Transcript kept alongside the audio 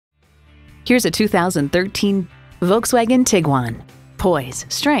Here's a 2013 Volkswagen Tiguan. Poise,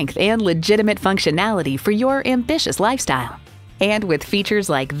 strength, and legitimate functionality for your ambitious lifestyle. And with features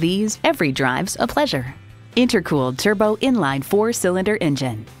like these, every drive's a pleasure. Intercooled turbo inline 4-cylinder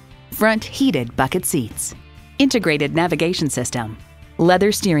engine. Front heated bucket seats. Integrated navigation system.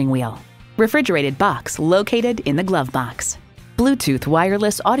 Leather steering wheel. Refrigerated box located in the glove box. Bluetooth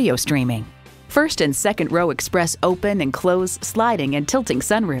wireless audio streaming. First and second row express open and close sliding and tilting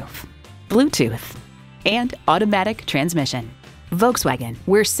sunroof. Bluetooth. And automatic transmission. Volkswagen,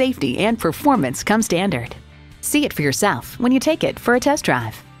 where safety and performance come standard. See it for yourself when you take it for a test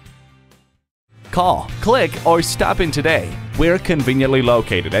drive. Call, click, or stop in today. We're conveniently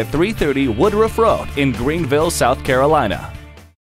located at 330 Woodruff Road in Greenville, South Carolina.